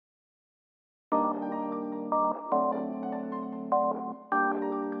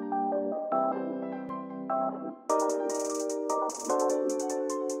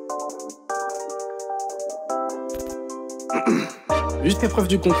Jusqu'à preuve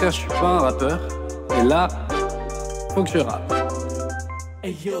du contraire, je suis pas un rappeur. Et là, faut que je rappe.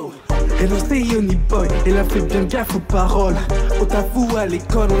 Hey yo, hello c'est YoniBoy, elle a fait bien gaffe aux paroles. Au taf ou à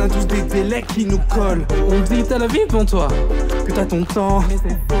l'école, on a tous des délais qui nous collent. On dit t'as la vie devant toi, Que t'as ton temps, mais c'est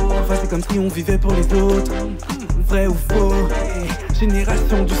faux. Enfin c'est comme si on vivait pour les autres. Vrai ou faux,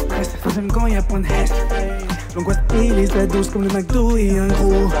 génération du stress. Ça j'aime quand y'a point de hesse. L'angoisse et les ados comme le McDo et un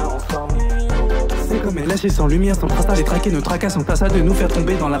gros. C'est comme elle lâchée sans lumière, sans trace, les traquer nos tracas, sans place à de nous faire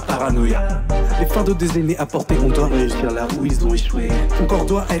tomber dans la paranoïa. Les fardeaux des aînés apportés, on doit réussir là où ils ont échoué. Ton corps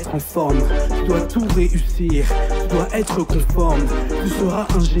doit être en forme, tu dois tout réussir, tu dois être conforme, tu seras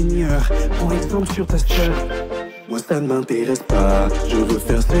ingénieur, prends exemple sur ta sœur. Moi ça ne m'intéresse pas, je veux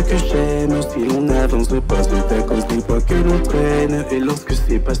faire ce que j'aime. Si l'on avance pas, c'est à cause des pas que l'on traîne. Et lorsque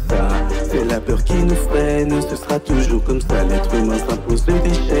c'est pas ça, c'est la peur qui nous freine. Ce sera toujours comme ça, l'être humain s'impose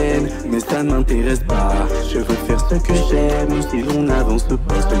des chaînes. Mais ça ne m'intéresse pas, je veux faire ce que j'aime. Si l'on avance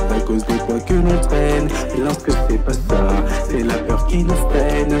pas, c'est à cause des pas que l'on traîne. Et lorsque c'est pas ça, c'est la peur qui nous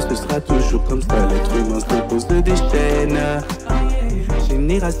freine. Ce sera toujours comme ça, l'être humain s'impose des chaînes.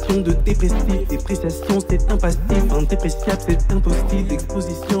 Génération de dépressifs, dépréciation c'est impassible, indépréciable c'est impossible,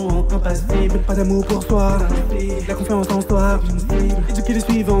 exposition en impassible, pas d'amour pour soi, la confiance en soi, éduquer les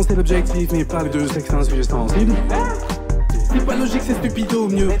suivants c'est l'objectif, mais pas de sexe un sujet sensible. C'est pas logique, c'est stupide au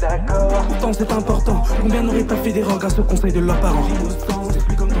mieux, pourtant c'est important, combien n'auraient pas fait d'erreurs grâce aux conseils de leurs parents. C'est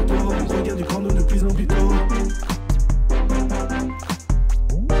plus comme tantôt, on regarde du porno de plus en plus tôt.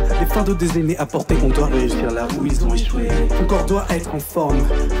 Les fardeaux des aînés apportés, on doit réussir là où ils ont échoué. Ton corps doit être en forme,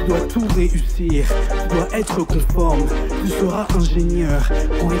 tu dois tout réussir, tu dois être conforme, tu seras ingénieur,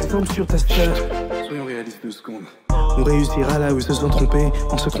 prends exemple sur ta sœur. Soyons réalistes 2 secondes. On réussira là où ils se sont trompés,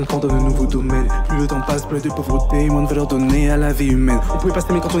 en se trompant dans de nouveaux domaines. Plus le temps passe, plus de pauvreté, moins de valeur donnée à la vie humaine. On pouvait pas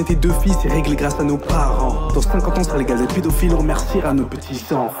s'aimer quand on était 2 fils, c'est réglé grâce à nos parents. Dans 50 ans, sera légal d'être pédophile, on remerciera nos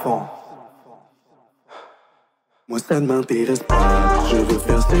petits-enfants. Moi ça ne m'intéresse pas, je veux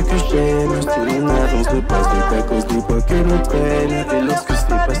faire ce que j'aime. Si l'on avance pas, c'est à cause des pas que l'on traîne. Et lorsque c'est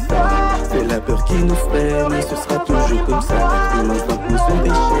pas ça, c'est la peur qui nous freine. Ce sera toujours comme ça, l'être humain s'impose des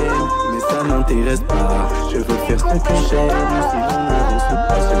chaînes. Mais ça m'intéresse pas, je veux faire ce que j'aime. Si l'on avance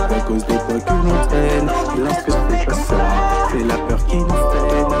pas, c'est à cause des pas que l'on traîne. Et lorsque c'est pas ça, c'est la peur qui nous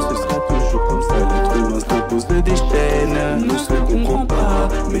freine. Ce sera toujours comme ça, l'être humain s'impose des chaînes. Ne se comprend pas,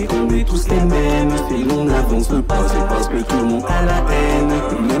 mais on est tous les mêmes. Si l'on avance pas, c'est parce que tout le monde a la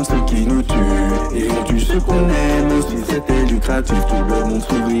haine. Même ceux qui nous tuent, et on tue ceux qu'on aime. Si c'était lucratif, tout le monde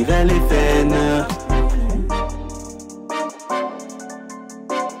s'ouvrirait les veines.